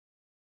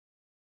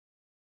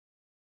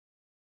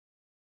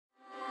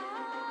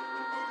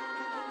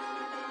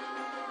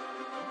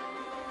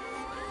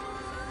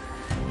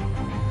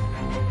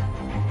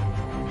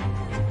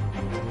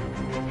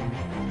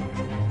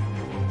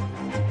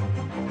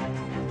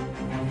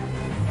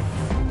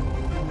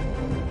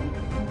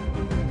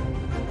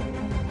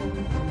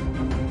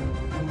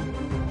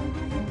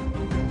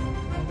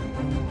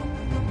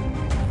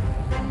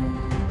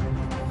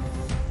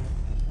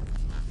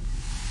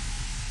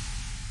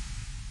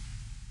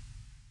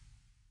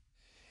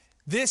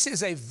This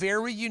is a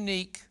very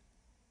unique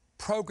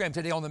program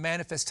today on the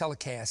Manifest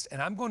Telecast,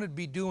 and I'm going to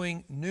be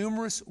doing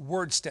numerous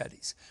word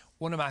studies.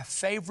 One of my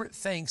favorite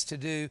things to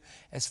do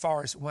as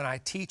far as when I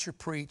teach or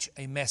preach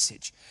a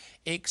message,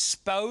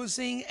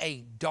 exposing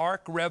a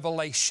dark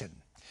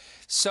revelation.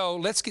 So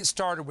let's get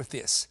started with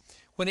this.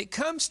 When it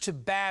comes to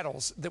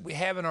battles that we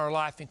have in our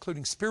life,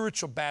 including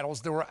spiritual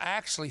battles, there are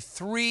actually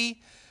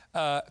three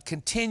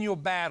continual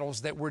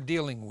battles that we're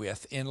dealing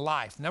with in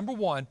life. Number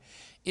one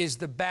is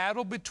the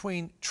battle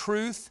between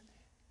truth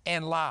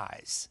and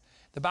lies.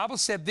 The Bible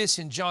said this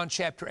in John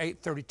chapter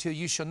 8:32,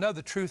 you shall know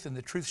the truth and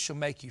the truth shall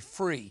make you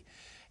free.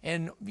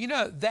 And you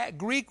know, that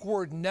Greek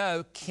word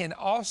know can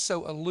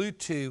also allude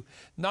to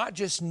not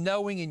just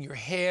knowing in your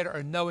head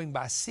or knowing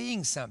by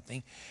seeing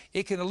something.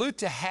 It can allude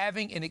to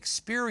having an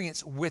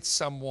experience with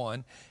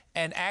someone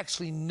and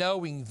actually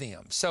knowing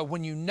them. So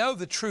when you know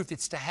the truth,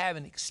 it's to have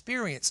an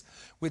experience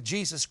with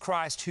Jesus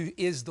Christ, who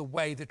is the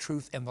way, the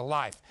truth, and the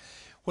life.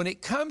 When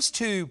it comes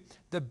to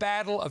the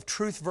battle of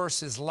truth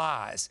versus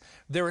lies,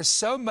 there is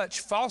so much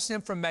false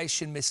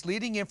information,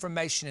 misleading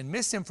information, and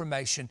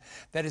misinformation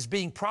that is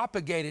being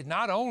propagated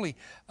not only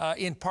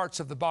in parts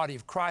of the body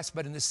of Christ,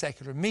 but in the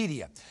secular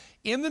media.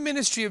 In the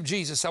ministry of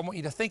Jesus, I want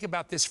you to think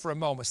about this for a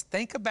moment.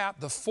 Think about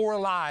the four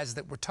lies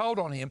that were told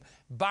on him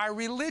by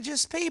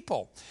religious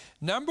people.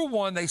 Number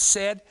one, they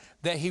said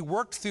that he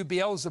worked through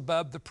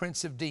Beelzebub, the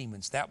prince of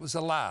demons. That was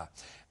a lie.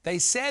 They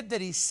said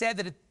that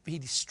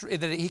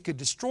he could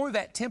destroy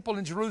that temple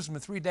in Jerusalem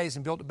in 3 days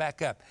and build it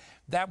back up.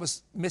 That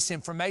was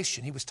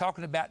misinformation. He was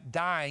talking about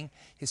dying,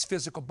 his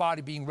physical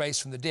body being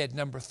raised from the dead.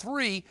 Number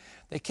three,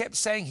 they kept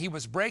saying he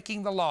was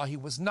breaking the law. He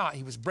was not.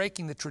 He was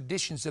breaking the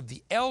traditions of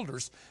the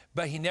elders,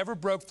 but he never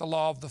broke the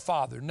law of the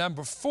Father.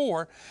 Number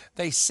four,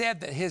 they said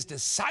that his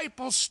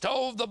disciples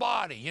stole the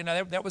body. You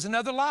know, that was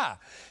another lie.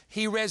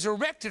 He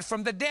resurrected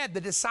from the dead. The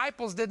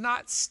disciples did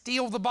not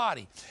steal the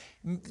body.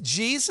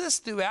 Jesus,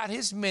 throughout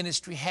his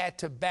ministry, had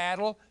to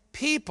battle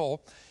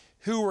people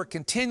who were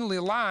continually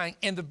lying.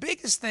 And the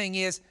biggest thing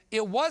is,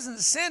 it wasn't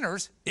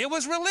sinners, it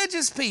was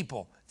religious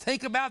people.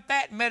 Think about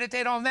that and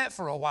meditate on that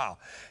for a while.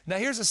 Now,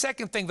 here's the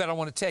second thing that I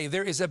want to tell you.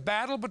 There is a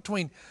battle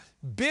between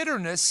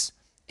bitterness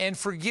and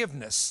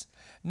forgiveness.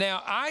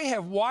 Now, I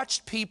have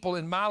watched people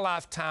in my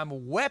lifetime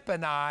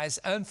weaponize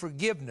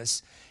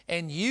unforgiveness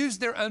and use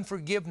their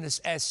unforgiveness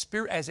as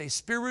a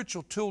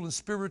spiritual tool and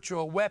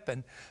spiritual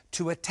weapon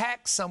to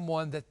attack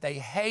someone that they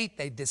hate,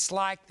 they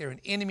dislike, they're an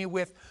enemy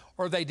with,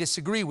 or they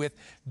disagree with.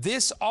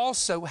 This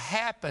also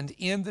happened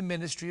in the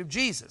ministry of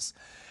Jesus,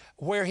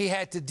 where he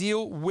had to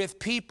deal with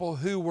people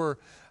who were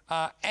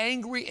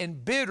angry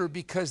and bitter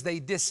because they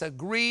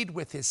disagreed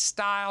with his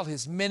style,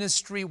 his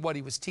ministry, what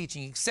he was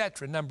teaching,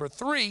 etc. Number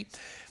three,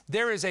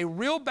 there is a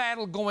real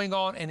battle going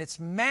on, and it's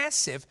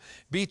massive,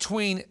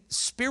 between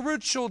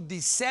spiritual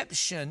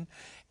deception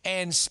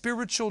and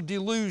spiritual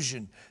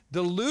delusion.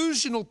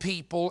 Delusional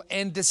people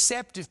and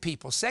deceptive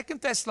people. 2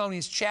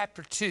 Thessalonians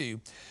chapter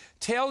 2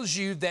 tells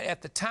you that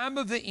at the time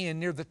of the end,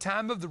 near the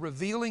time of the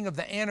revealing of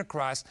the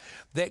Antichrist,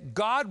 that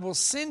God will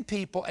send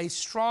people a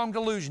strong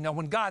delusion. Now,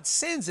 when God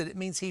sends it, it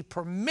means he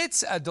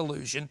permits a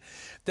delusion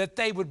that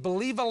they would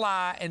believe a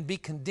lie and be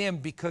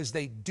condemned because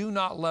they do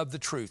not love the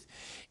truth.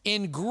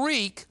 In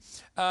Greek,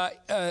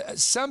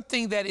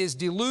 something that is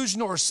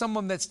delusional or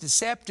someone that's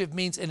deceptive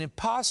means an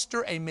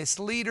imposter, a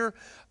misleader,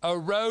 a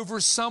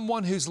rover,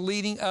 someone who's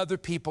leading other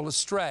people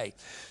astray.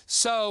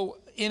 So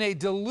in a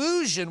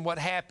delusion, what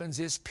happens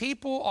is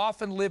people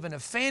often live in a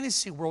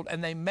fantasy world,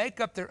 and they make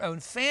up their own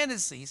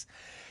fantasies,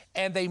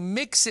 and they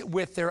mix it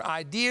with their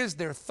ideas,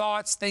 their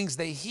thoughts, things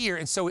they hear,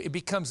 and so it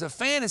becomes a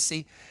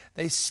fantasy.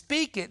 They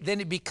speak it, then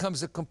it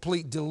becomes a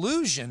complete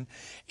delusion,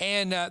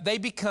 and they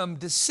become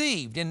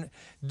deceived. And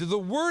the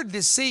word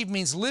deceive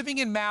means living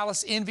in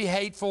malice, envy,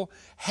 hateful,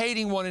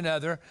 hating one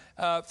another,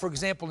 for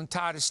example, in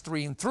Titus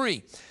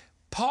 3:3.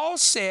 Paul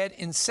said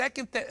in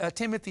 2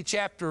 Timothy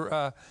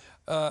chapter,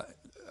 I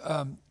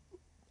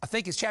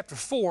think it's chapter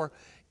 4,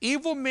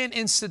 evil men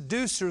and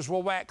seducers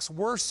will wax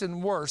worse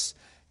and worse,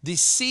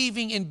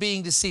 deceiving and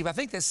being deceived. I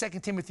think that's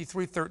 2 Timothy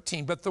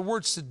 3:13. But the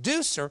word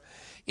seducer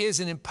is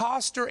an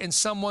imposter and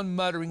someone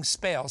muttering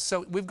spells.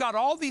 So we've got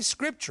all these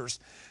scriptures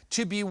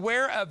to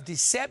beware of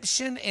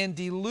deception and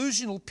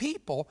delusional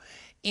people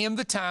in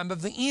the time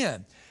of the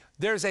end.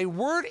 There's a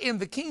word in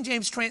the King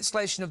James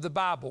translation of the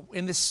Bible,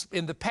 in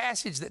the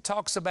passage that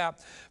talks about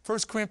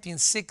 1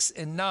 Corinthians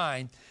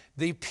 6:9,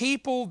 the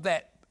people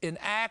that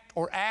enact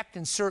or act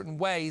in certain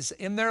ways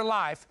in their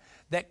life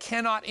that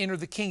cannot enter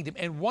the kingdom.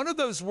 And one of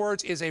those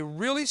words is a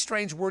really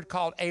strange word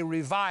called a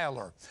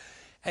reviler.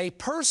 A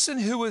person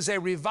who is a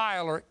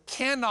reviler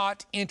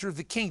cannot enter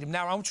the kingdom.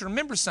 Now, I want you to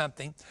remember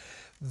something.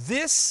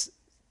 This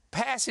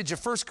passage of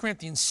 1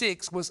 Corinthians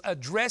 6 was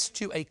addressed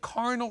to a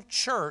carnal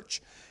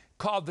church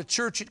called the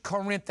church at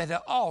Corinth that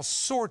had all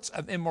sorts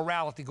of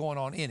immorality going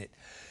on in it.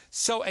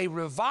 So a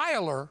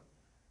reviler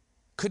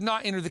could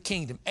not enter the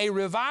kingdom. A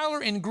reviler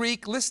in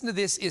Greek, listen to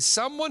this, is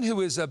someone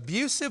who is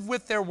abusive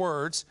with their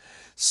words,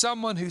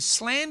 someone who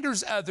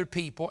slanders other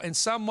people, and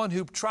someone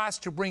who tries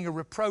to bring a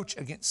reproach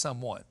against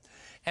someone.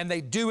 and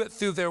they do it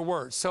through their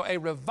words. So a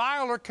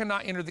reviler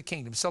cannot enter the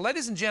kingdom. So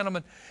ladies and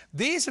gentlemen,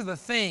 these are the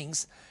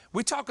things.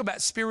 We talk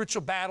about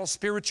spiritual battles,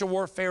 spiritual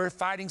warfare,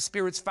 fighting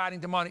spirits, fighting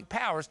demonic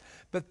powers,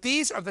 but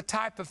these are the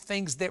type of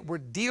things that we're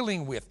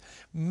dealing with.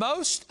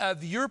 Most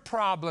of your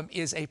problem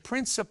is a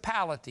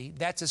principality,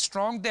 that's a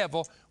strong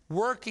devil,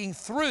 working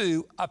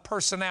through a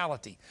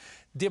personality.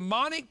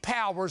 Demonic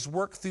powers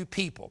work through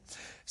people.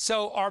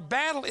 So our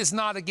battle is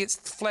not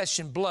against flesh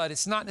and blood.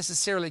 It's not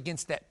necessarily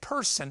against that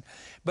person,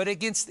 but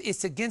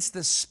it's against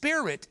the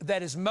spirit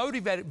that is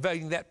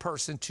motivating that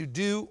person to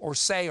do or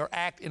say or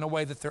act in a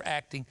way that they're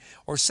acting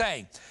or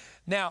saying.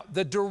 Now,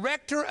 the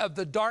director of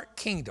the dark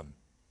kingdom,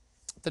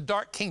 I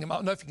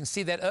don't know if you can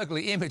see that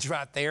ugly image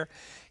right there,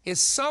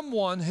 is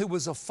someone who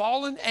was a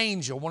fallen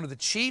angel, one of the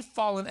chief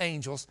fallen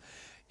angels.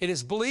 It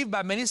is believed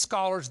by many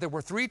scholars there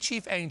were three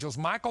chief angels,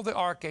 Michael the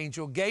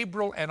archangel,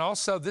 Gabriel, and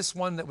also this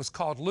one that was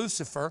called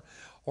Lucifer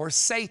or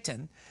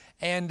Satan.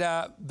 And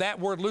that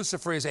word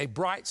Lucifer is a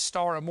bright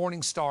star, a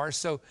morning star.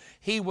 So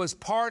he was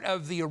part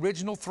of the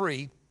original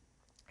three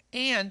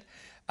and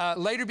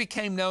later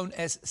became known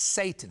as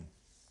Satan.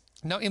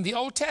 Now, in the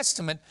Old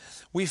Testament,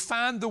 we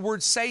find the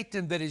word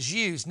Satan that is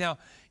used. Now,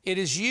 it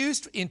is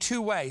used in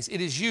two ways. It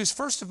is used,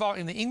 first of all,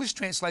 in the English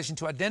translation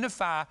to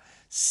identify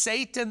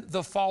Satan,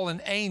 the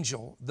fallen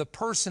angel, the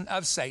person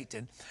of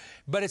Satan.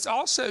 But it's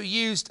also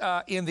used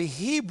in the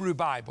Hebrew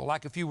Bible.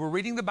 Like if you were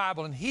reading the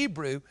Bible in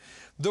Hebrew,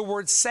 the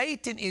word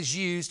Satan is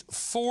used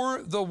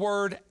for the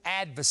word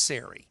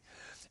adversary.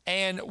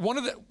 And one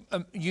of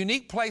the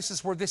unique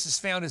places where this is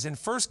found is in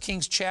 1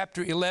 Kings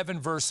chapter 11,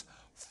 verse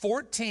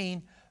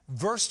 14,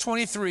 verse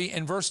 23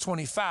 and verse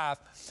 25,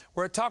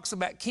 where it talks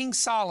about King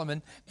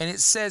Solomon, and it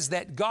says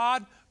that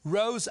God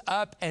rose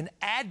up an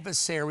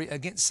adversary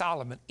against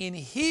Solomon. In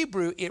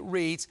Hebrew, it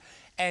reads,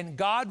 and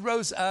God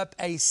rose up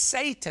a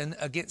Satan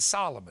against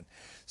Solomon.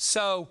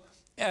 So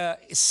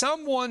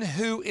someone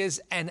who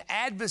is an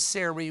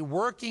adversary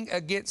working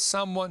against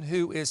someone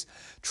who is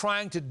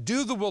trying to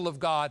do the will of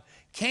God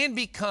can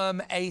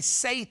become a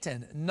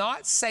Satan,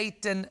 not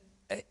Satan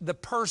the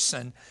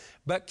person,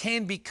 but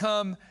can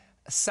become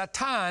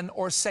Satan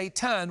or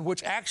Satan,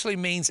 which actually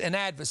means an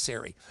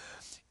adversary.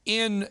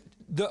 In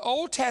the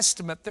Old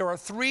Testament, there are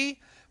three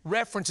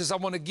references I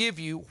want to give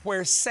you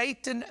where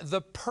Satan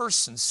the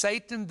person,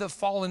 Satan the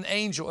fallen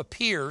angel,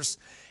 appears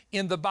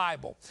in the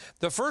Bible.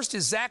 The first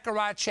is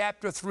Zechariah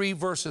chapter 3,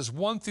 verses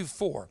 1 through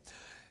 4.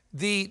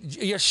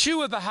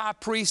 Yeshua the high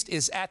priest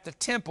is at the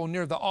temple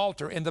near the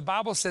altar, and the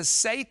Bible says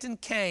Satan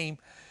came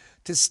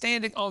to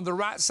standing on the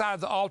right side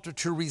of the altar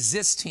to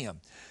resist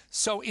him.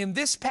 So in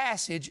this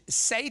passage,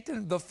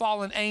 Satan, the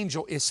fallen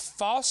angel, is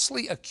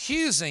falsely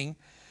accusing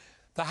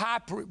the high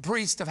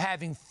priest of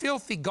having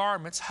filthy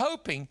garments,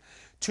 hoping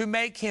to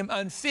make him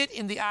unfit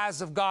in the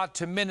eyes of God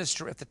to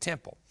minister at the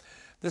temple.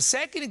 The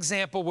second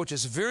example, which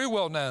is very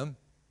well known,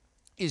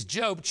 is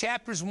Job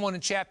chapters 1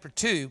 and chapter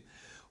 2,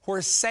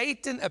 where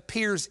Satan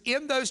appears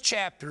in those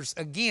chapters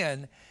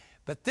again,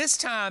 but this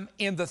time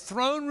in the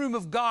throne room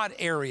of God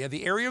area,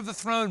 the area of the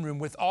throne room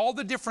with all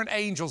the different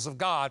angels of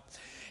God,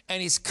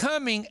 and he's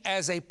coming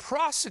as a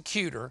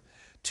prosecutor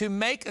to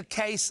make a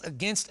case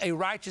against a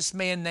righteous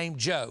man named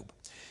Job.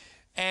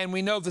 And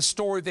we know the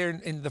story there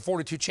in the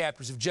 42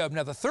 chapters of Job.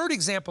 Now, the third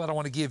example that I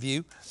want to give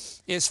you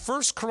is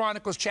 1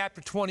 Chronicles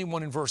chapter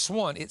 21 and verse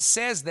 1. It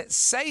says that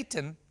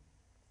Satan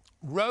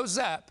rose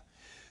up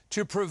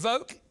to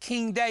provoke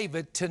King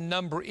David to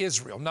number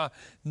Israel. Now,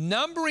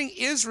 numbering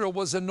Israel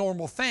was a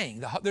normal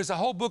thing. There's a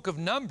whole book of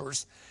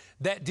Numbers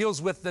that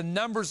deals with the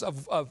numbers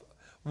of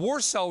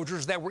war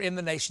soldiers that were in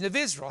the nation of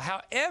Israel.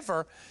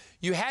 However,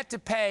 you had to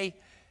pay,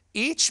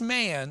 each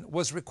man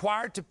was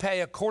required to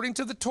pay, according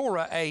to the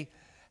Torah, a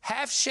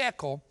half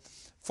shekel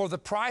for the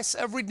price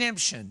of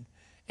redemption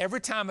every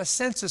time a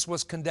census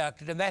was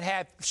conducted, and that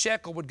half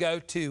shekel would go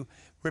to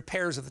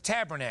repairs of the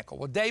tabernacle.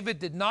 Well, David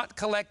did not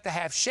collect the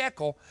half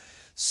shekel,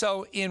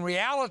 so in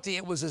reality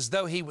it was as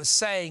though he was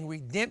saying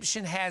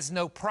redemption has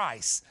no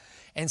price,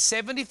 and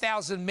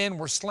 70,000 men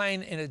were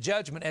slain in a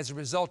judgment as a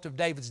result of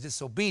David's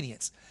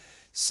disobedience.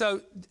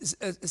 So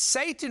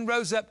Satan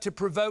rose up to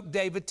provoke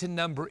David to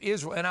number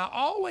Israel, and I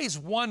always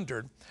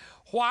wondered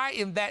why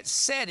in that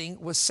setting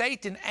was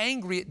Satan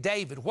angry at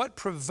David? What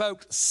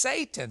provoked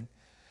Satan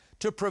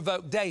to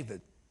provoke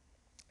David?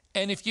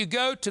 And if you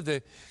go to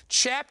the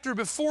chapter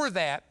before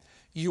that,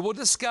 you will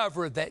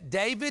discover that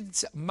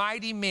David's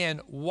mighty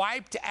men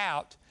wiped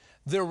out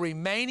the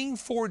remaining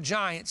 4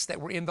 giants that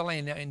were in the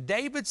land. Now, in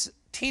David's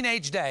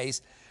teenage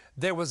days,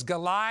 there was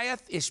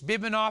Goliath,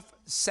 Ishbibenoth,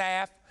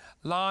 Saph,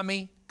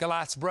 Lami,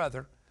 Goliath's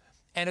brother,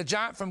 and a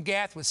giant from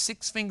Gath with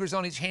 6 fingers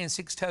on each hand,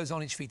 6 toes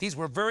on each feet. These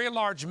were very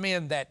large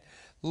men that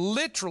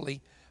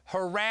literally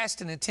harassed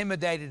and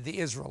intimidated the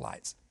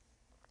Israelites.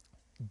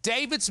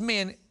 David's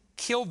men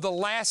killed the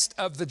last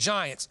of the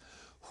giants,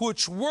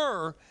 which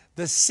were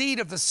the seed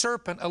of the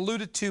serpent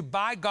alluded to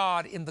by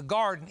God in the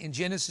garden in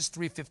Genesis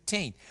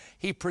 3:15.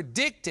 He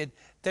predicted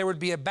there would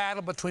be a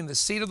battle between the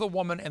seed of the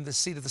woman and the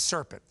seed of the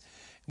serpent.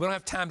 We don't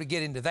have time to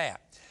get into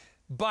that.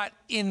 But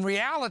in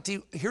reality,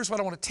 here's what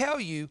I want to tell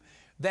you.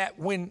 that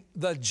when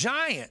the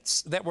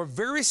giants that were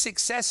very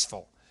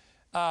successful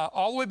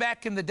all the way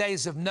back in the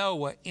days of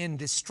Noah in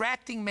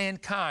distracting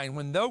mankind,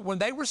 when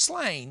they were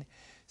slain,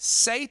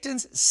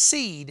 Satan's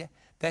seed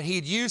that he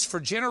had used for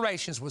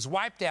generations was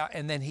wiped out,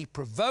 and then he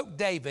provoked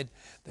David,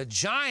 the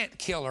giant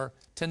killer,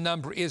 to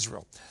number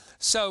Israel.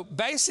 So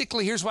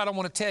basically, here's what I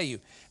want to tell you,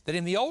 that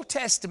in the Old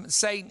Testament,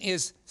 Satan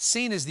is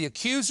seen as the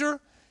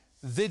accuser,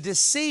 the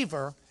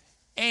deceiver,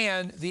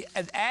 and the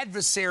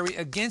adversary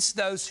against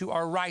those who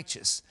are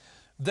righteous.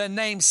 The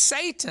name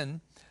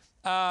Satan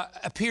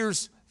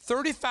appears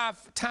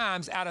 35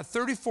 times out of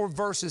 34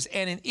 verses,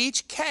 and in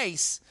each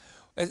case,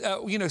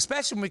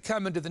 especially when we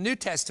come into the New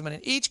Testament,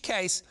 in each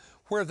case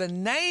where the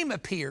name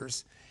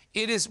appears,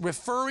 it is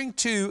referring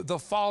to the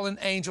fallen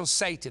angel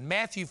Satan.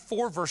 Matthew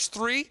 4, verse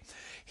 3,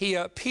 he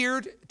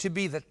appeared to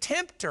be the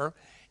tempter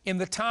in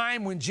the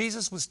time when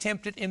Jesus was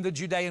tempted in the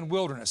Judean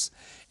wilderness.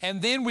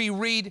 And then we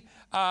read,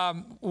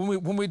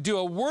 when we do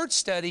a word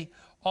study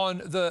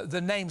on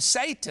the name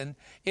Satan,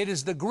 it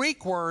is the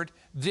Greek word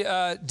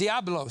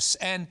diablos.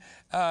 And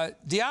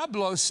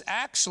diablos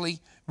actually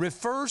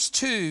refers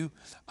to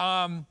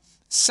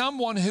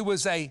someone who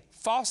was a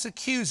false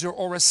accuser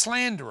or a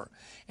slanderer.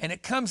 And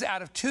it comes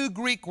out of two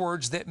Greek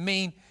words that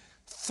mean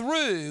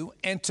through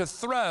and to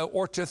throw,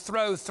 or to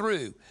throw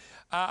through.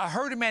 I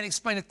heard a man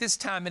explain at this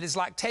time, it is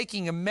like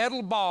taking a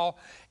metal ball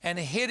and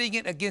hitting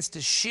it against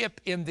a ship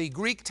in the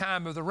Greek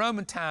time or the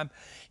Roman time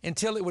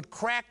until it would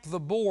crack the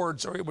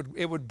boards, or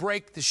it would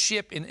break the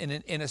ship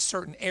in a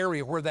certain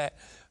area where that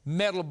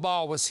metal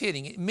ball was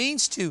hitting. It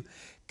means to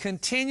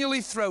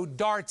continually throw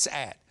darts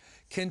at,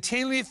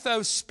 continually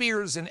throw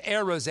spears and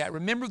arrows at.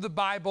 Remember, the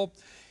Bible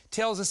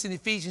tells us in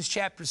Ephesians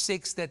chapter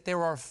 6 that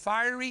there are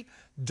fiery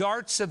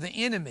darts of the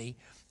enemy,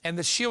 and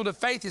the shield of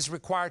faith is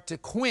required to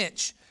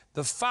quench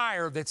the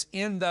fire that's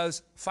in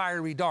those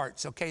fiery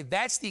darts. Okay,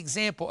 that's the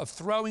example of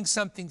throwing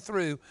something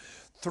through,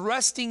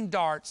 thrusting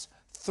darts,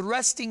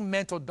 thrusting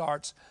mental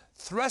darts,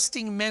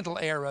 thrusting mental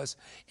arrows.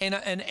 And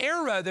an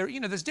arrow,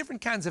 there's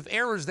different kinds of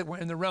arrows that were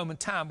in the Roman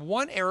time.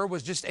 One arrow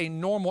was just a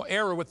normal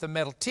arrow with a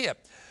metal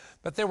tip.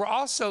 But there were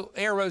also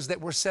arrows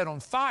that were set on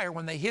fire.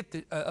 When they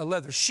hit a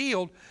leather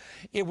shield,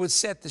 it would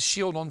set the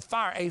shield on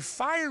fire. A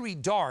fiery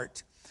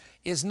dart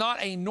is not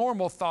a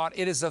normal thought.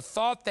 It is a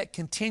thought that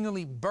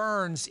continually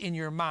burns in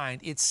your mind.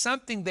 It's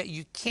something that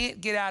you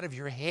can't get out of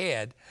your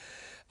head.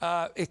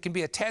 It can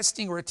be a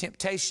testing or a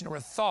temptation or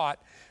a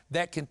thought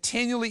that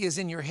continually is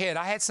in your head.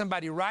 I had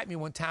somebody write me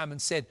one time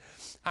and said,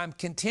 I'm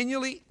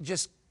continually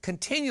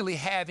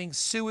having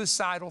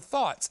suicidal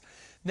thoughts.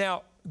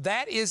 Now,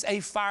 that is a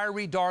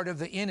fiery dart of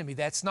the enemy.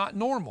 That's not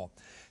normal.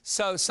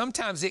 So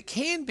sometimes it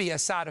can be a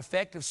side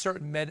effect of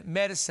certain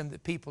medicine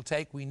that people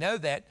take. We know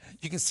that.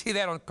 You can see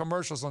that on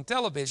commercials on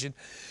television.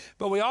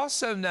 But we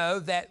also know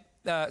that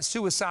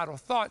suicidal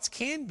thoughts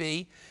can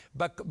be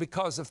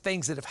because of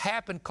things that have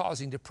happened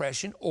causing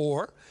depression,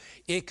 or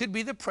it could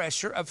be the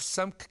pressure of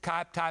some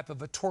type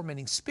of a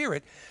tormenting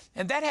spirit,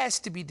 and that has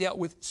to be dealt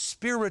with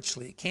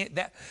spiritually.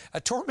 A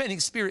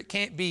tormenting spirit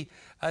can't be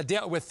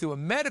dealt with through a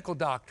medical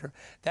doctor.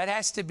 That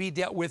has to be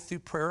dealt with through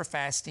prayer,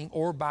 fasting,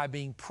 or by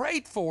being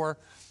prayed for,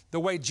 the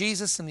way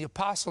Jesus and the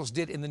apostles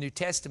did in the New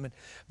Testament,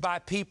 by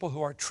people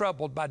who are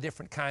troubled by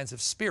different kinds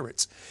of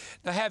spirits.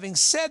 Now, having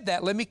said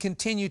that, let me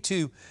continue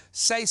to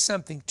say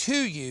something to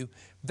you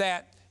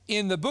that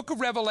in the book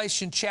of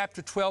Revelation,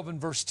 chapter 12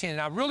 and verse 10,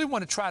 and I really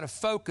want to try to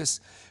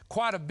focus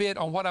quite a bit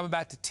on what I'm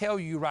about to tell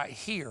you right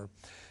here,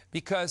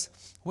 because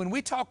when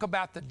we talk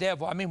about the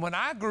devil, I mean, when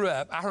I grew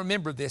up, I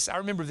remember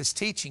this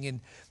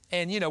teaching,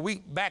 and we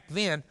back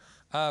then,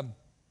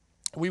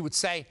 we would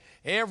say,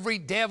 every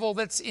devil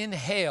that's in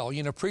hell,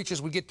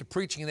 preachers would get to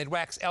preaching and they'd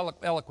wax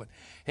eloquent.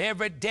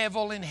 Every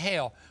devil in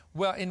hell.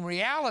 Well, in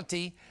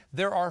reality,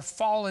 there are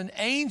fallen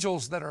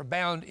angels that are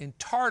bound in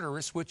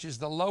Tartarus, which is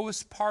the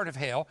lowest part of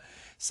hell,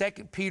 2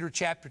 Peter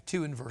chapter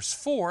 2 and verse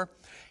 4.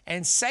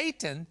 And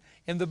Satan,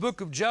 in the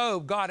book of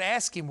Job, God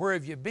asked him, where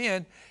have you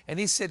been? And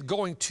he said,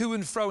 going to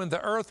and fro in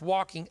the earth,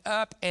 walking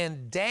up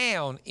and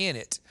down in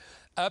it,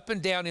 up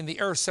and down in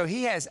the earth. So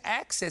he has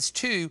access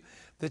to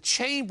the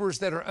chambers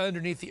that are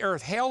underneath the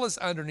earth. Hell is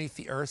underneath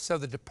the earth, so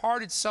the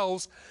departed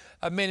souls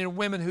of men and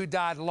women who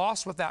died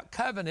lost without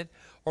covenant,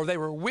 or they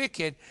were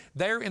wicked,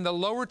 they're in the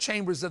lower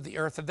chambers of the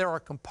earth, and there are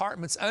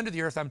compartments under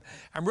the earth. I'm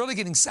really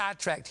getting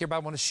sidetracked here, but I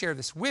want to share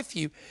this with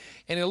you.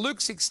 And in Luke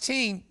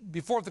 16,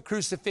 before the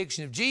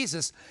crucifixion of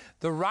Jesus,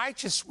 the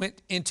righteous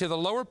went into the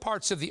lower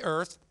parts of the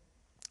earth,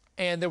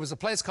 and there was a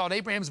place called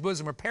Abraham's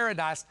bosom, or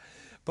paradise.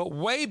 But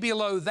way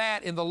below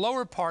that, in the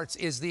lower parts,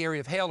 is the area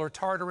of hell, or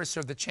Tartarus,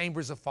 or the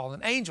chambers of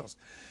fallen angels.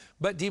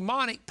 But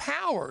demonic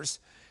powers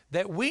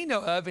that we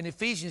know of in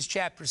Ephesians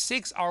chapter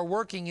 6 are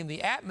working in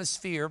the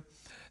atmosphere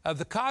of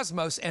the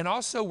cosmos, and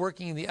also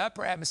working in the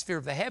upper atmosphere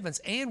of the heavens,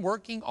 and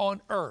working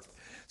on earth.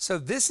 So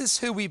this is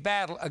who we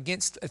battle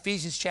against.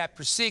 Ephesians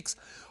chapter 6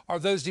 are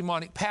those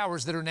demonic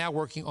powers that are now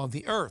working on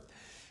the earth.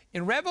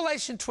 In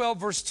Revelation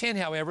 12, verse 10,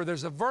 however,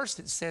 there's a verse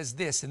that says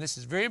this, and this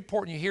is very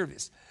important you hear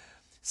this.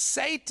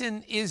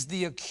 Satan is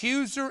the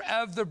accuser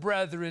of the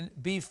brethren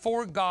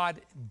before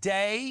God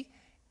day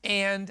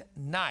and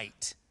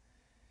night.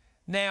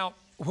 Now,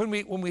 when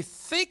we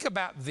think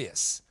about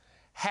this,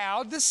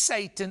 how does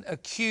Satan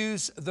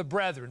accuse the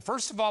brethren?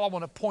 First of all, I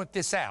want to point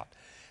this out,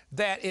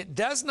 that it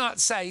does not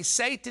say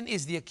Satan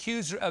is the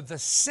accuser of the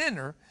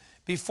sinner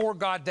before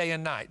God day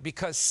and night,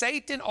 because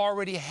Satan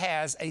already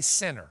has a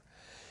sinner.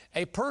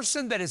 A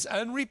person that is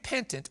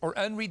unrepentant or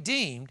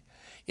unredeemed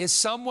is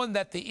someone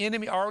that the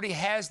enemy already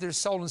has their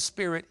soul and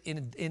spirit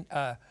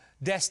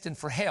destined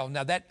for hell.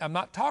 Now, that I'm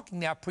not talking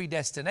now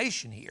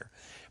predestination here,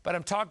 but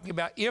I'm talking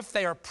about if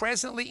they are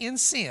presently in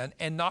sin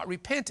and not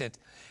repentant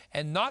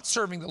and not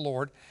serving the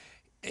Lord,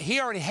 he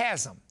already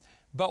has them.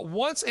 But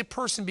once a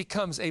person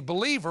becomes a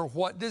believer,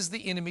 what does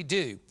the enemy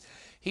do?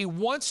 He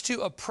wants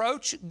to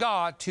approach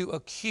God to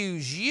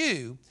accuse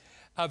you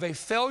of a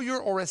failure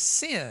or a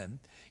sin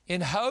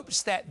in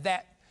hopes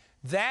that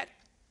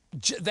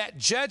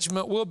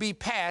judgment will be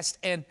passed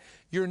and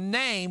your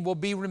name will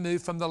be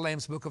removed from the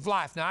Lamb's Book of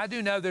Life. Now, I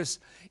do know there's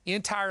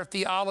entire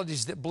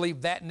theologies that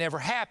believe that never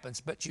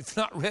happens, but you've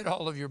not read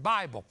all of your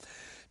Bible,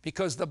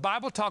 because the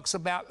Bible talks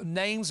about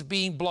names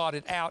being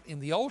blotted out in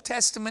the Old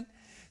Testament,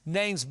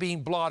 names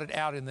being blotted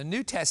out in the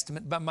New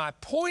Testament. But my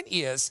point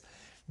is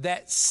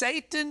that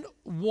Satan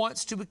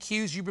wants to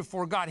accuse you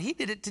before God. He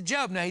did it to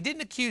Job. Now, he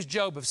didn't accuse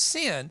Job of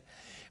sin,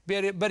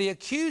 but he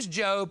accused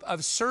Job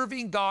of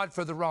serving God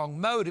for the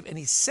wrong motive. And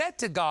he said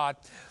to God,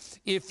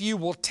 if you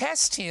will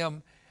test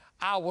him,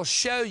 I will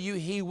show you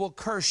he will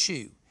curse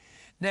you.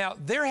 Now,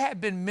 there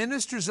have been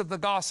ministers of the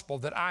gospel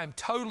that I am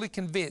totally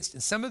convinced,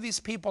 and some of these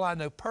people I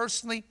know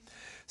personally,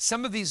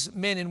 some of these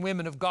men and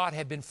women of God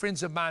have been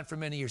friends of mine for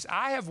many years.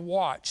 I have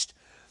watched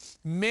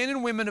men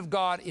and women of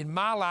God in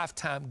my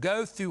lifetime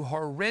go through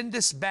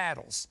horrendous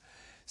battles.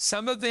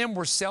 Some of them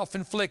were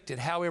self-inflicted.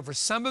 However,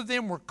 some of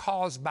them were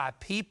caused by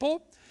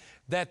people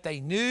that they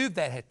knew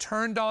that had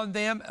turned on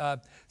them.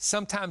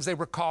 Sometimes they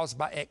were caused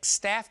by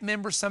ex-staff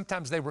members.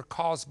 Sometimes they were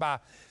caused by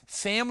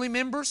family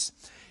members,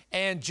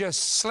 and just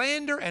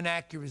slander and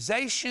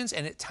accusations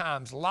and at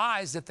times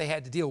lies that they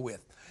had to deal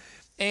with.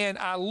 And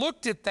I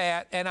looked at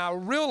that and I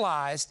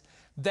realized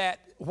that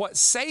what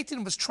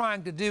Satan was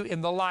trying to do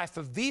in the life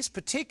of these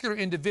particular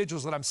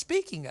individuals that I'm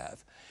speaking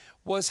of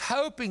was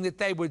hoping that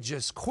they would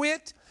just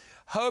quit,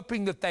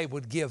 hoping that they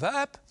would give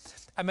up.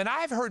 I mean,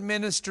 I've heard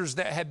ministers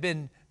that have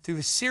been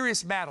through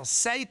serious battles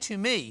say to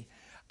me,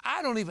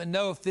 I don't even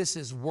know if this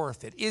is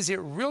worth it. Is it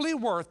really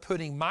worth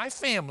putting my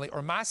family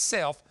or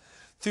myself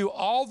through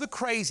all the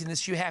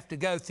craziness you have to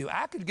go through?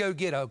 I could go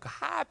get a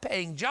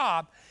high-paying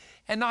job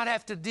and not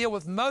have to deal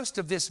with most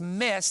of this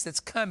mess that's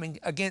coming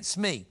against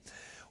me.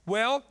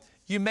 Well,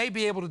 you may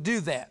be able to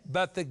do that,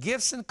 but the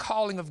gifts and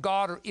calling of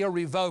God are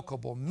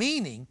irrevocable,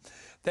 meaning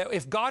that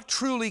if God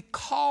truly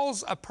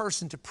calls a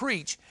person to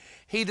preach,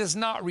 He does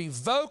not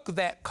revoke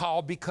that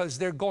call because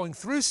they're going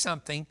through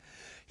something.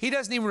 He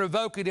doesn't even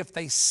revoke it if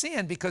they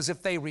sin, because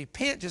if they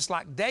repent, just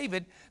like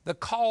David, the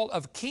call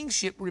of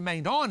kingship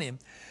remained on him.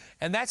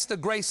 And that's the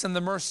grace and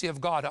the mercy of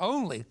God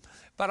only.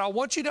 But I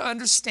want you to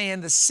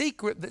understand the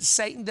secret that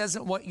Satan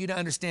doesn't want you to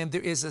understand.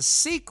 There is a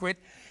secret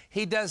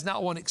he does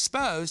not want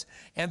exposed,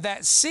 and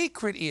that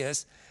secret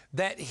is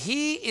that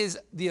he is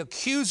the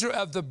accuser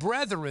of the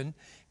brethren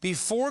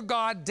before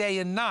God day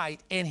and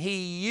night, and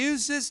he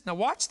uses, now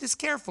watch this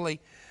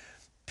carefully,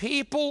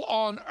 people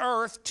on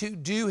earth to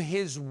do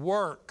his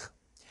work.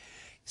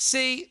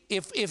 See,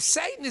 if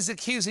Satan is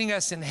accusing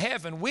us in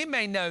heaven, we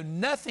may know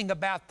nothing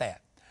about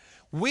that.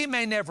 We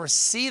may never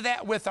see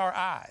that with our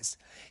eyes.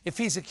 If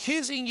he's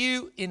accusing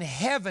you in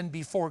heaven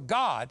before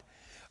God,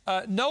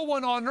 no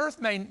one on earth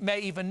may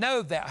even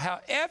know that.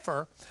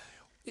 However,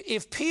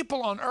 if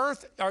people on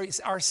earth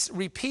are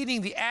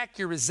repeating the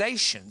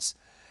accusations,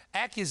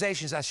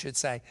 I should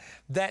say,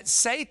 that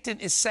Satan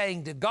is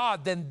saying to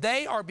God, then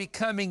they are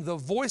becoming the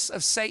voice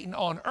of Satan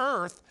on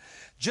earth,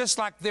 just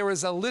like there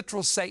is a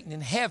literal Satan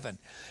in heaven.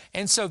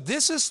 And so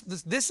this is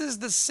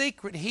the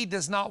secret he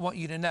does not want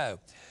you to know.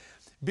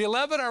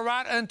 Beloved, I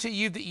write unto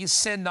you that you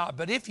sin not,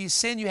 but if you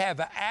sin, you have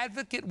an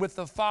advocate with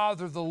the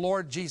Father, the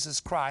Lord Jesus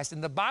Christ.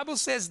 And the Bible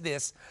says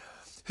this,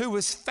 who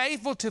is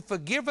faithful to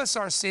forgive us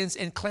our sins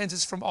and cleanse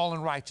us from all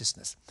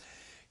unrighteousness.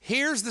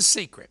 Here's the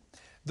secret.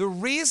 The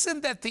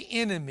reason that the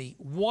enemy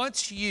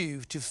wants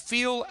you to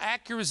feel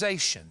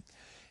accusation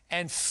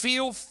and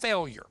feel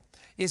failure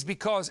is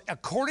because,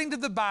 according to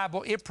the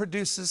Bible, it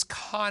produces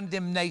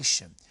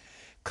condemnation.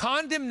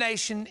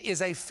 Condemnation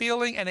is a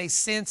feeling and a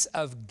sense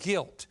of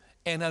guilt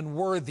and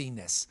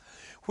unworthiness.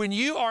 When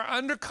you are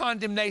under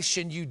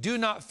condemnation, you do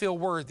not feel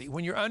worthy.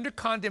 When you're under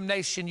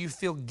condemnation, you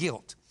feel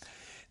guilt.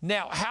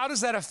 Now, how does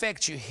that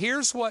affect you?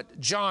 Here's what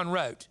John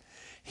wrote.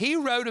 He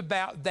wrote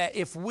about that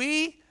if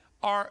we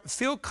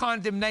feel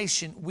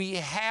condemnation, we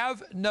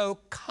have no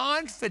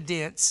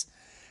confidence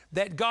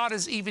that God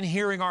is even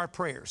hearing our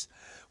prayers.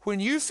 When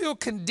you feel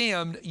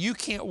condemned, you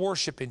can't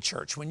worship in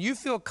church. When you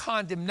feel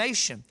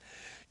condemnation,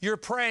 you're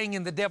praying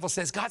and the devil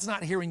says, God's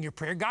not hearing your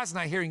prayer. God's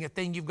not hearing a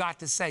thing you've got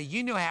to say.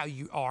 You know how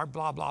you are,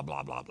 blah, blah,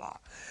 blah, blah, blah.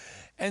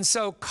 And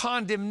so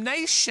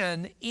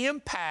condemnation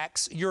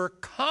impacts your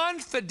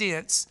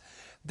confidence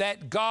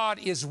that God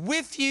is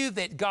with you,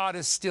 that God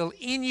is still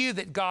in you,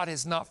 that God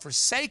has not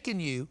forsaken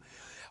you,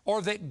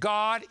 or that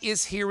God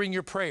is hearing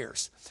your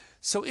prayers.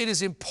 So it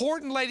is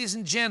important, ladies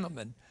and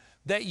gentlemen,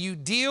 that you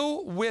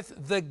deal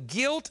with the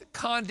guilt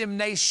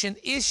condemnation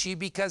issue,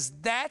 because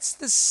that's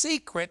the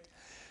secret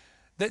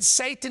that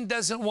Satan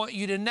doesn't want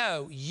you to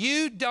know.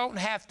 You don't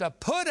have to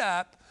put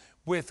up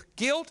with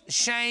guilt,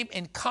 shame,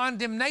 and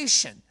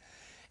condemnation.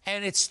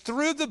 And it's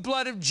through the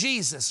blood of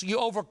Jesus you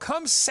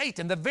overcome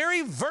Satan. The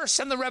very verse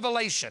in the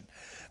Revelation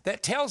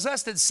that tells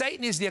us that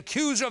Satan is the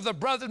accuser of the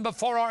brethren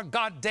before our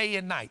God day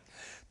and night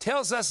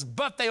tells us,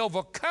 but they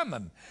overcome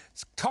him.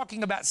 It's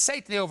talking about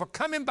Satan. They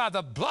overcome him by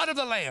the blood of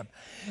the Lamb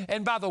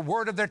and by the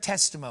word of their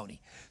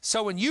testimony.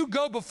 So when you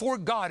go before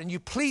God and you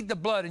plead the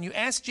blood and you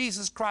ask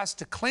Jesus Christ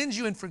to cleanse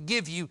you and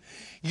forgive you,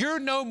 you're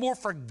no more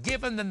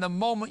forgiven than the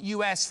moment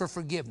you ask for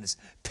forgiveness.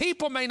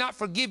 People may not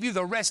forgive you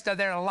the rest of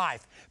their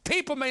life.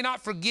 People may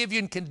not forgive you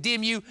and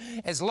condemn you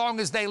as long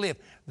as they live.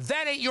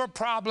 That ain't your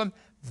problem.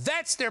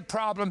 That's their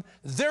problem.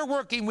 They're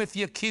working with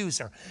the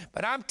accuser.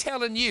 But I'm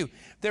telling you,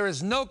 there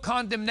is no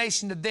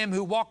condemnation to them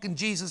who walk in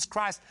Jesus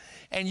Christ,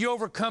 and you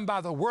overcome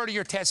by the word of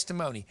your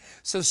testimony.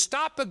 So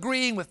stop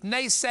agreeing with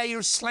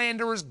naysayers,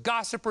 slanderers,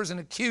 gossipers, and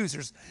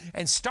accusers,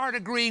 and start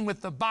agreeing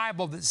with the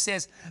Bible that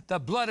says the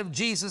blood of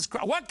Jesus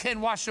Christ. What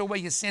can wash away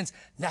your sins?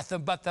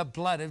 Nothing but the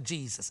blood of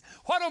Jesus.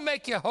 What will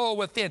make you whole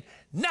within?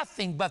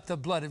 Nothing but the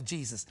blood of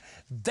Jesus.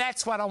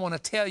 That's what I want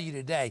to tell you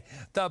today.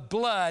 The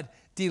blood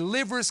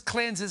delivers,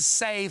 cleanses,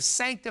 saves,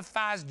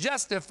 sanctifies,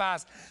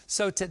 justifies.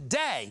 So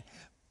today,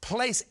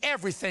 place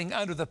everything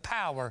under the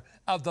power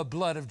of the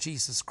blood of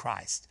Jesus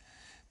Christ.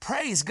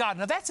 Praise God.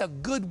 Now that's a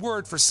good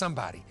word for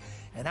somebody,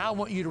 and I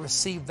want you to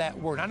receive that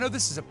word. I know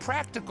this is a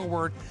practical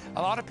word.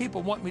 A lot of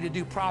people want me to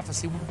do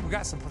prophecy. We've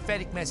got some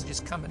prophetic messages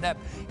coming up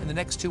in the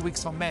next 2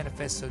 weeks on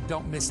Manifest, so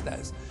don't miss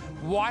those.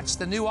 Watch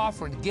the new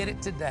offer and get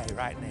it today,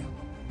 right now.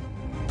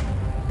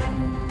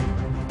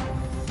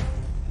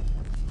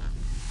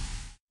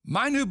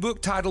 My new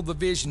book titled The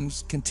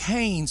Visions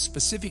contains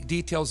specific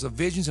details of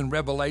visions and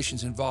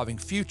revelations involving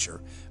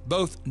future,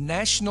 both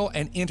national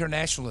and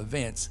international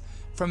events,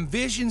 from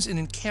visions and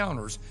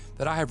encounters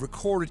that I have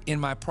recorded in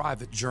my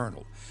private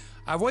journal.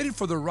 I waited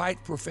for the right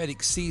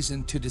prophetic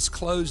season to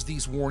disclose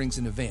these warnings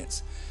and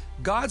events.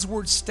 God's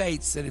word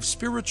states that if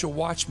spiritual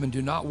watchmen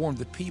do not warn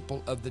the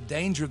people of the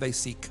danger they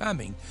see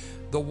coming,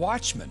 the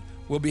watchmen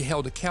will be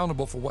held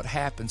accountable for what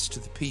happens to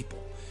the people.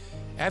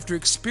 After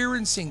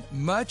experiencing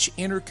much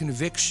inner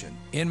conviction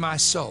in my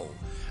soul,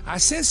 I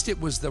sensed it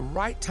was the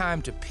right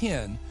time to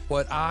pen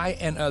what I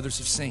and others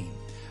have seen.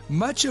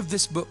 Much of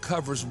this book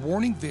covers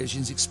warning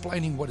visions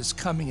explaining what is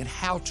coming and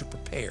how to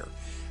prepare.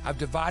 I've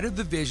divided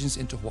the visions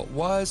into what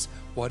was,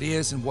 what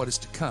is, and what is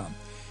to come.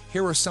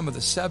 Here are some of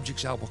the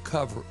subjects I will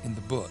cover in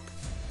the book.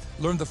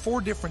 Learn the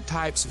 4 different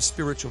types of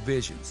spiritual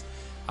visions.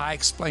 I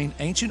explain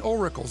ancient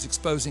oracles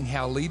exposing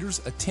how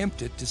leaders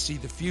attempted to see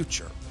the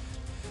future.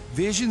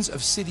 Visions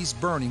of cities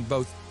burning,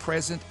 both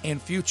present and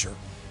future,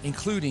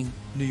 including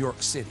New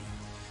York City.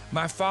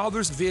 My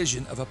father's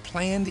vision of a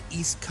planned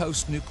East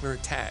Coast nuclear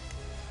attack.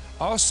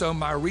 Also,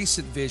 my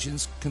recent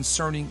visions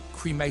concerning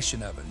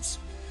cremation ovens.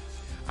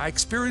 I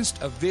experienced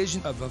a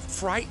vision of a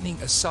frightening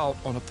assault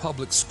on a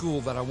public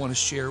school that I want to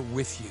share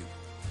with you.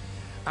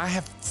 I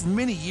have for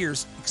many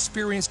years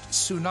experienced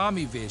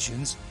tsunami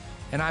visions,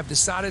 and I've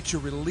decided to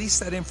release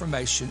that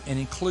information and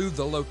include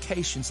the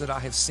locations that I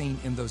have seen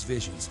in those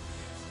visions.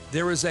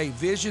 There is a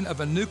vision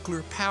of a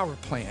nuclear power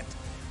plant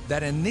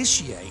that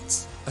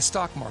initiates a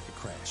stock market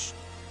crash.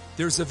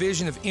 There's a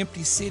vision of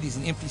empty cities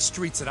and empty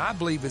streets that I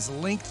believe is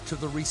linked to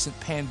the recent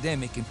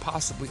pandemic and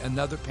possibly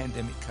another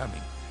pandemic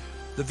coming.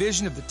 The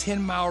vision of the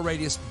 10-mile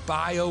radius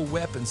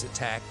bioweapons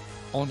attack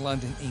on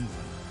London, England.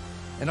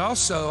 And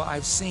also,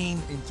 I've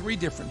seen in 3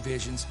 different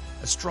visions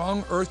a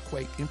strong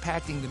earthquake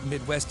impacting the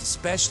Midwest,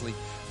 especially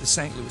the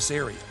St. Louis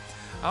area.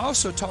 I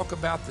also talk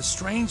about the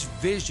strange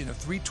vision of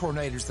 3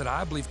 tornadoes that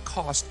I believe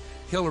cost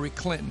Hillary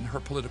Clinton her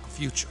political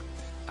future.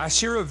 I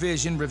share a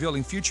vision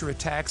revealing future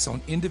attacks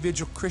on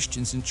individual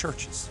Christians and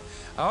churches.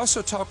 I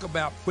also talk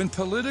about when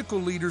political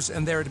leaders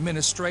and their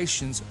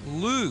administrations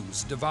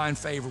lose divine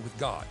favor with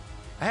God.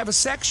 I have a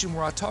section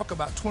where I talk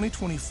about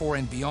 2024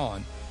 and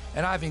beyond,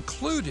 and I've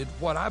included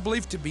what I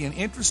believe to be an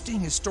interesting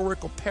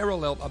historical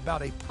parallel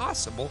about a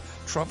possible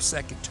Trump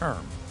second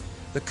term.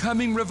 The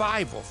coming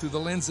revival through the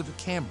lens of a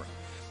camera.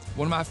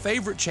 One of my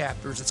favorite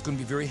chapters that's going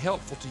to be very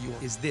helpful to you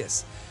is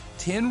this: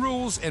 10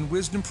 rules and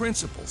wisdom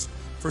principles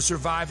for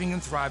surviving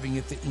and thriving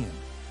at the end.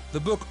 The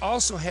book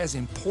also has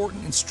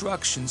important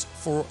instructions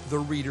for the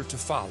reader to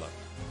follow.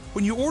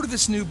 When you order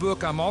this new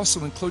book, I'm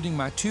also including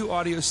my 2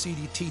 audio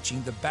CD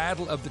teaching, The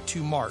Battle of the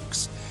 2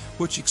 Marks,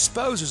 which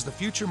exposes the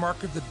future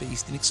mark of the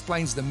beast and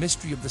explains the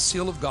mystery of the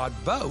seal of God,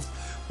 both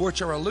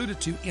which are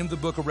alluded to in the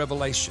book of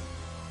Revelation.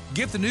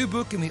 Get the new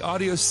book and the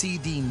audio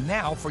CD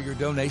now for your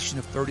donation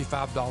of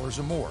 $35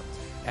 or more,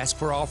 as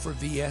per offer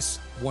VS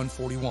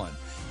 141.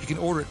 You can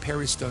order at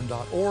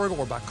PerryStone.org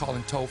or by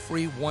calling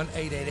toll-free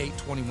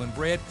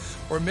 1-888-21-BREAD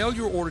or mail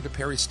your order to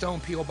Perry Stone,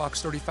 P.O.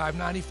 Box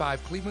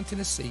 3595, Cleveland,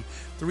 Tennessee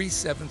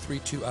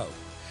 37320.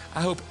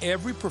 I hope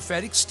every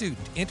prophetic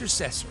student,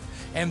 intercessor,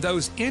 and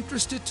those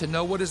interested to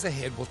know what is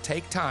ahead will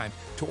take time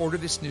to order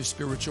this new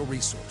spiritual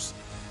resource.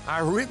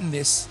 I've written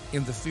this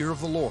in the fear of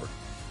the Lord,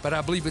 but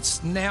I believe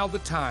it's now the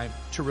time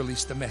to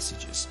release the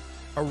messages.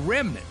 A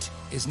remnant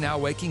is now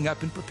waking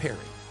up and preparing.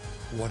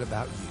 What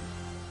about you?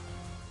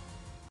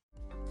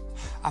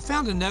 I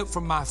found a note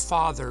from my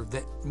father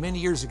that many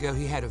years ago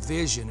he had a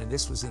vision, and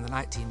this was in the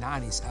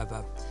 1990s, of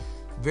a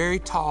very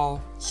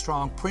tall,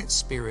 strong prince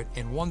spirit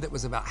and one that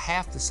was about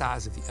half the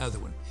size of the other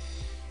one.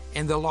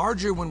 And the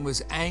larger one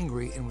was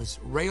angry and was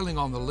railing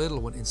on the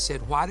little one and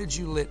said, "Why did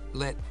you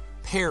let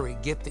Perry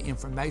get the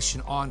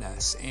information on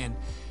us?" And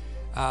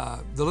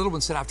the little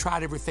one said, "I've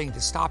tried everything to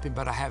stop him,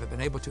 but I haven't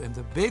been able to." And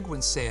the big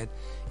one said,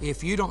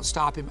 "If you don't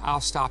stop him, I'll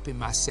stop him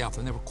myself."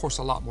 And there were, of course,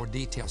 a lot more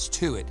details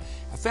to it.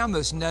 I found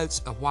those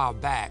notes a while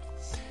back.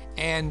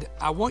 And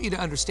I want you to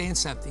understand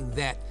something,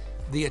 that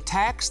the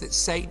attacks that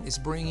Satan is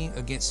bringing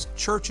against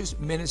churches,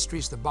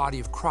 ministries, the body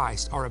of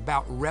Christ are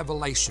about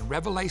revelation.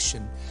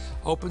 Revelation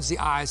opens the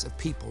eyes of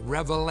people.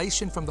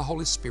 Revelation from the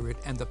Holy Spirit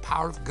and the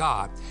power of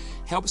God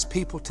helps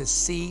people to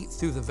see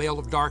through the veil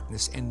of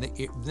darkness, and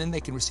then they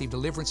can receive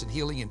deliverance and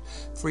healing and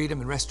freedom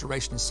and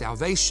restoration and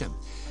salvation.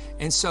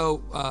 And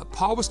so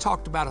Paul was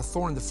talked about a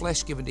thorn in the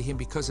flesh given to him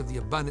because of the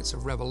abundance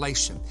of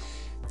revelation.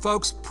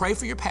 Folks, pray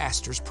for your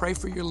pastors, pray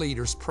for your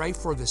leaders, pray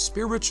for the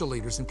spiritual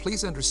leaders, and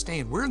please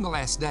understand, we're in the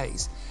last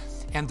days,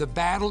 and the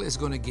battle is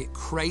going to get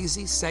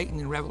crazy. Satan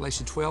in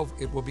Revelation 12,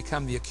 it will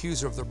become the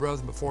accuser of the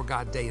brethren before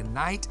God day and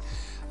night.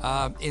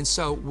 And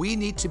so we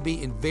need to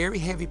be in very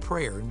heavy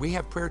prayer, and we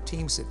have prayer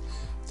teams that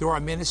through our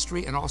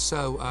ministry and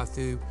also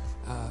through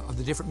of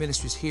the different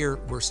ministries here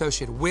we're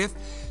associated with.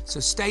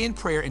 So stay in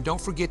prayer, and don't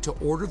forget to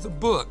order the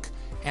book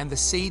and the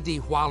CD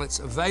while it's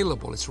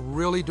available. It's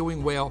really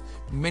doing well.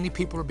 Many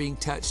people are being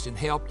touched and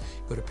helped.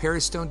 Go to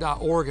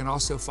PerryStone.org and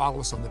also follow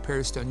us on the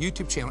PerryStone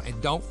YouTube channel.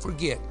 And don't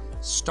forget,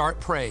 start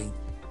praying.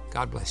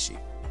 God bless you.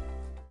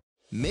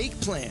 Make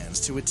plans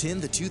to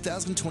attend the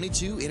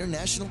 2022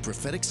 International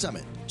Prophetic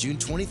Summit, June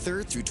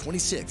 23rd through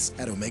 26th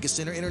at Omega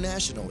Center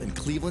International in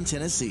Cleveland,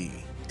 Tennessee.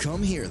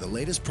 Come hear the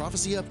latest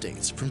prophecy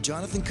updates from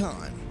Jonathan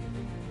Kahn,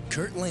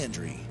 Kurt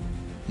Landry,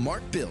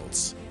 Mark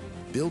Biltz,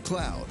 Bill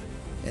Cloud,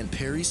 and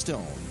Perry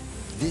Stone.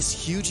 This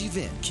huge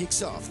event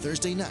kicks off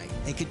Thursday night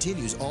and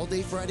continues all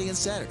day Friday and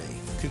Saturday,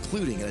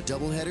 concluding in a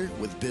doubleheader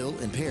with Bill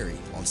and Perry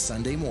on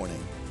Sunday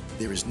morning.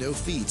 There is no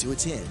fee to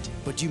attend,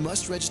 but you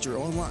must register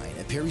online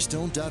at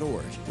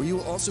PerryStone.org, where you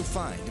will also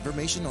find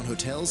information on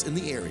hotels in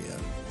the area.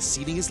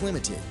 Seating is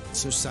limited,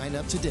 so sign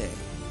up today.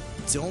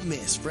 Don't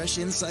miss fresh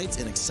insights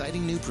and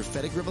exciting new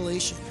prophetic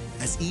revelation,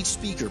 as each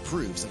speaker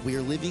proves that we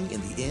are living in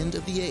the end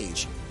of the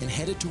age and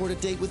headed toward a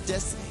date with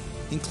destiny,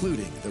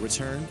 including the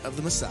return of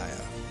the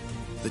Messiah.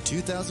 The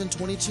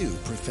 2022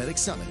 Prophetic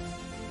Summit.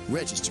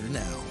 Register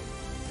now.